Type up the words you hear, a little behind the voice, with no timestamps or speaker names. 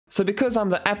So because I'm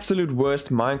the absolute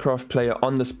worst Minecraft player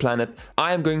on this planet,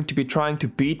 I am going to be trying to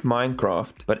beat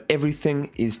Minecraft, but everything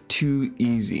is too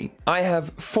easy. I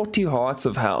have 40 hearts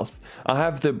of health. I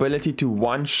have the ability to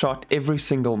one-shot every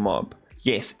single mob.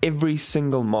 Yes, every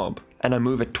single mob. And I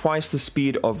move at twice the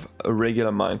speed of a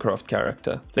regular Minecraft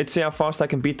character. Let's see how fast I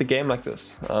can beat the game like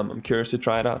this. I'm curious to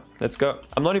try it out. Let's go.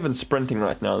 I'm not even sprinting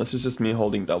right now. This is just me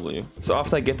holding W. So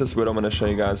after I get this wood, I'm going to show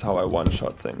you guys how I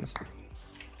one-shot things.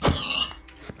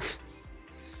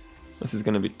 This is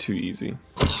going to be too easy.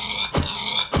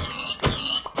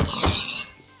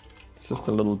 It's just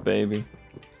a little baby.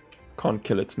 Can't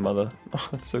kill its mother. Oh,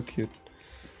 that's so cute.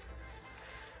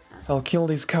 I'll kill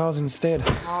these cows instead.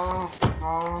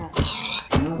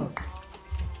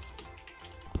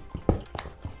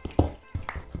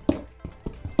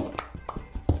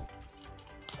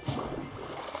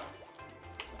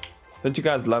 Don't you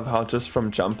guys love how just from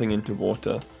jumping into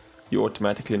water, you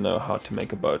automatically know how to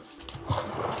make a boat?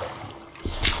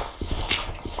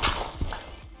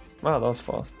 Wow, that was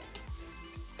fast.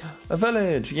 A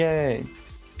village, yay!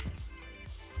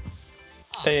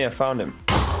 Hey, I found him.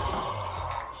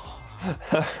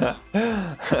 I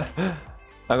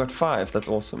got 5, that's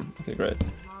awesome. Okay, great.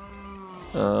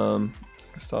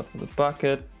 Start with a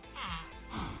bucket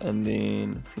and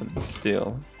then flint and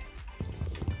steel.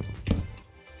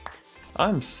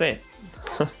 I'm set.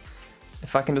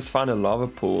 If I can just find a lava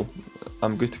pool,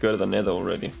 I'm good to go to the nether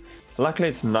already. Luckily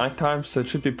it's nighttime, so it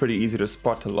should be pretty easy to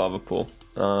spot a lava pool.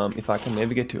 If I can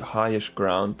maybe get to highish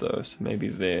ground though, so maybe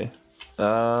there.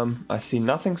 I see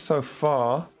nothing so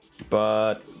far,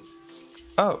 but...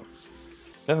 Oh,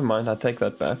 never mind, I take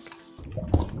that back.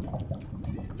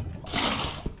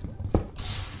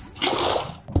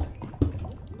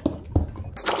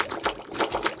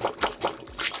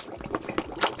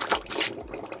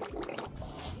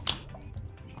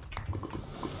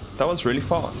 That was really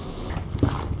fast.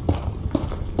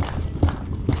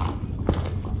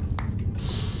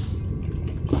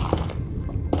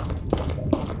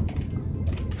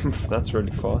 That's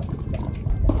really fast.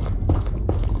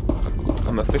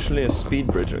 I'm officially a speed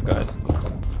bridger, guys.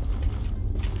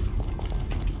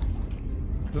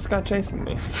 Is this guy chasing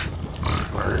me?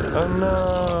 Oh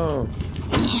no!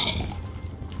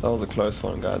 That was a close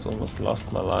one, guys. Almost lost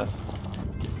my life.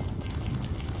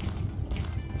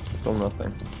 Still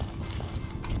nothing.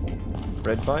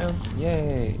 Red biome?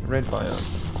 Yay! Red biome.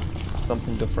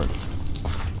 Something different.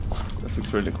 This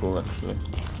looks really cool, actually.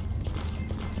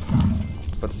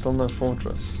 But still no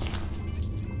fortress.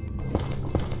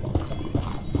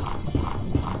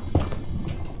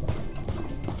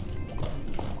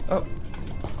 Oh!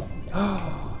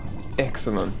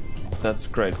 Excellent. That's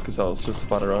great, because I was just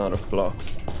about to run out of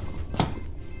blocks.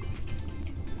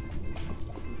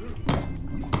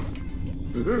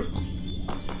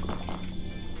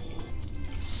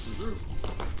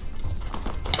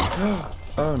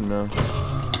 Oh no.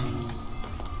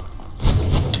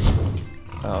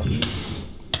 Ouch.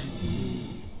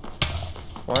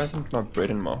 Why isn't my bread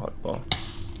in my hotbar?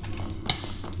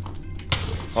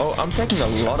 Oh, I'm taking a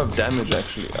lot of damage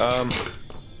actually.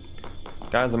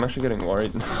 Guys, I'm actually getting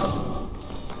worried now.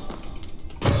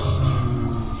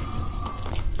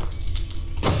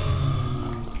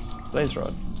 Blaze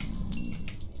rod.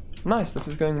 Nice, this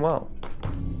is going well.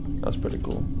 That's pretty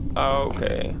cool.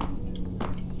 Okay.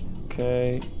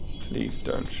 Okay, please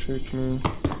don't shoot me.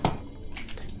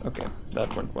 Okay,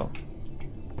 that went well.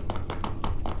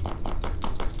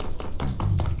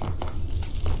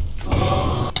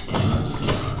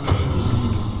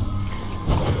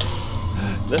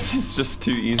 This is just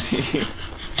too easy.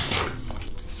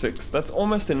 6, that's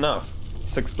almost enough.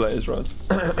 6 blaze rods.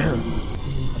 I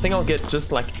think I'll get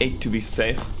just like 8 to be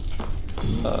safe.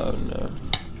 Oh no.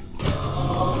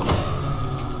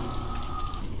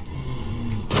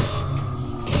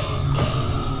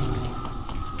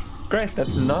 Great,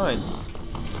 that's 9.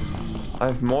 I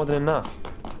have more than enough.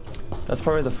 That's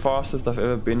probably the fastest I've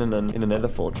ever been in a nether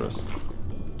fortress.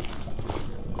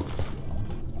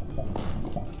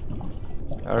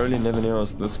 I really never knew I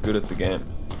was this good at the game.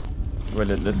 Well,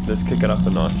 let's kick it up a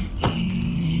notch.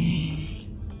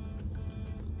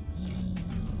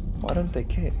 Why don't they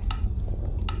care?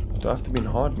 Do I have to be in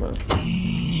hard mode?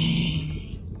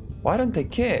 Why don't they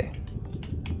care?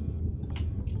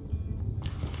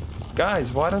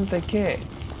 Guys, why don't they care?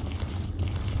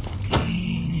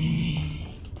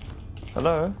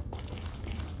 Hello?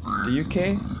 Do you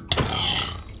care?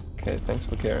 Okay, thanks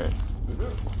for caring.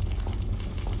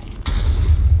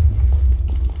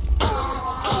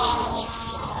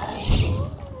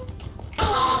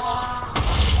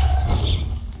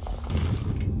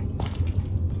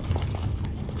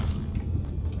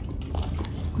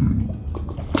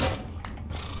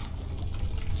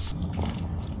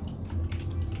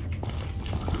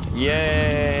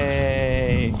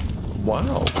 Yay!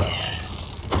 Wow.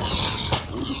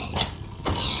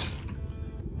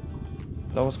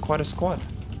 That was quite a squad.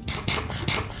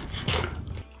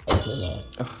 Ugh,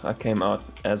 I came out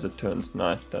as it turns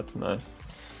night. That's nice.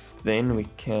 Then we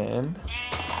can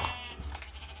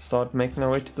start making our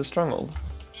way to the stronghold.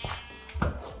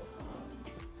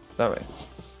 That way.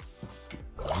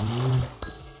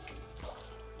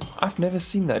 I've never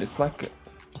seen that. It's like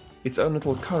its own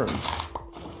little current,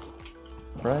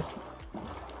 right?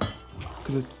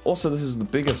 Because it's also, this is the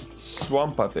biggest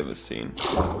swamp I've ever seen.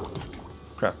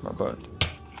 Crap, my boat.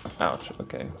 Ouch.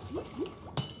 Okay.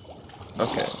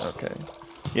 Okay. Okay.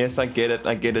 Yes, I get it.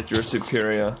 I get it. You're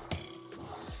superior.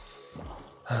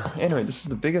 Anyway, this is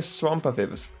the biggest swamp I've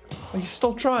ever seen. Are you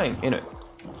still trying? Anyway,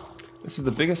 this is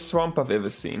the biggest swamp I've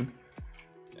ever seen.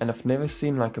 And I've never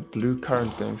seen like a blue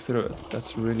current going through it.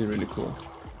 That's really, really cool.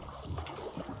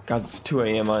 Guys, it's 2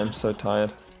 AM. I am so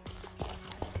tired.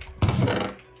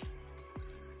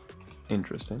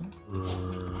 Interesting.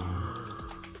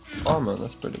 Armor,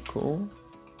 that's pretty cool.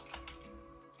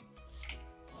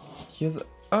 Here's a,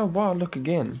 oh wow, look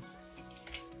again.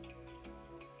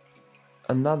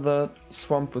 Another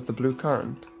swamp with the blue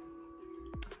current.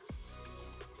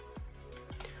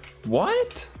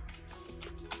 What?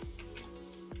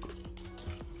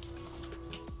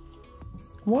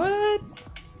 What?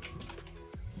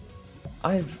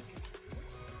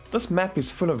 This map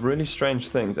is full of really strange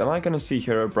things. Am I gonna see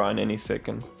Herobrine any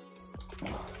second?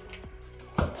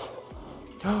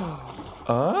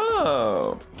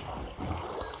 Oh!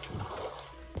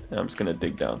 I'm just gonna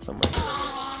dig down somewhere.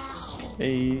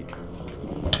 Hey.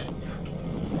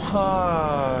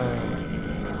 Hi.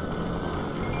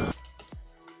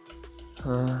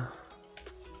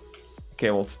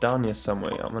 Okay, well it's down here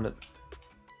somewhere. I'm gonna...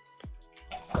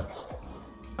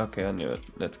 Okay, I knew it.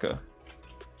 Let's go.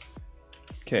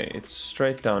 Okay, it's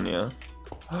straight down here.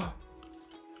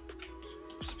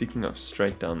 Speaking of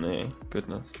straight down there,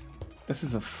 goodness. This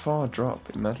is a far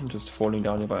drop. Imagine just falling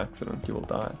down here by accident. You will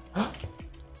die. I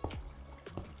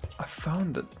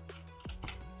found it.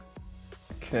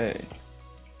 Okay.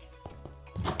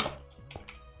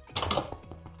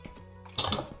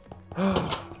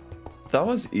 That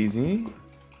was easy.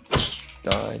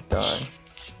 Die, die.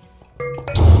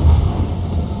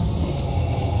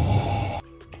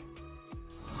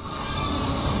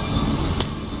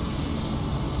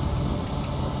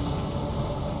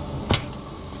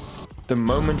 The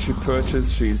moment she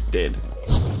purchased, she's dead.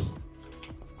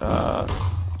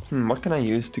 What can I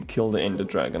use to kill the Ender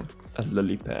Dragon? A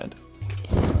lily pad.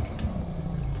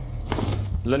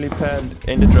 Lily pad,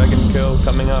 Ender Dragon kill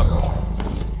coming up.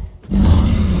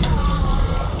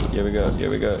 Here we go, here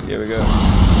we go, here we go.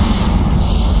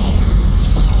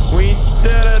 We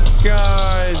did it,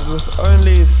 guys, with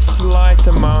only slight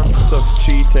amounts of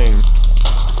cheating.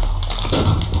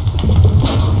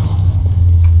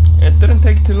 It didn't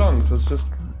take too long, it was just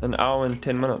an hour and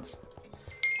 10 minutes.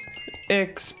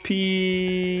 XP.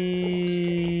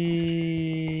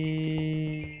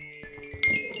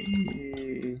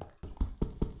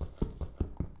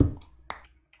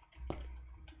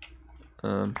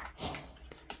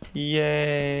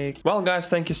 Yay. Well guys,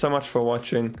 thank you so much for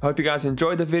watching. Hope you guys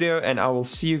enjoyed the video and I will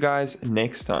see you guys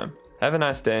next time. Have a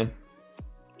nice day.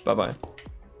 Bye bye.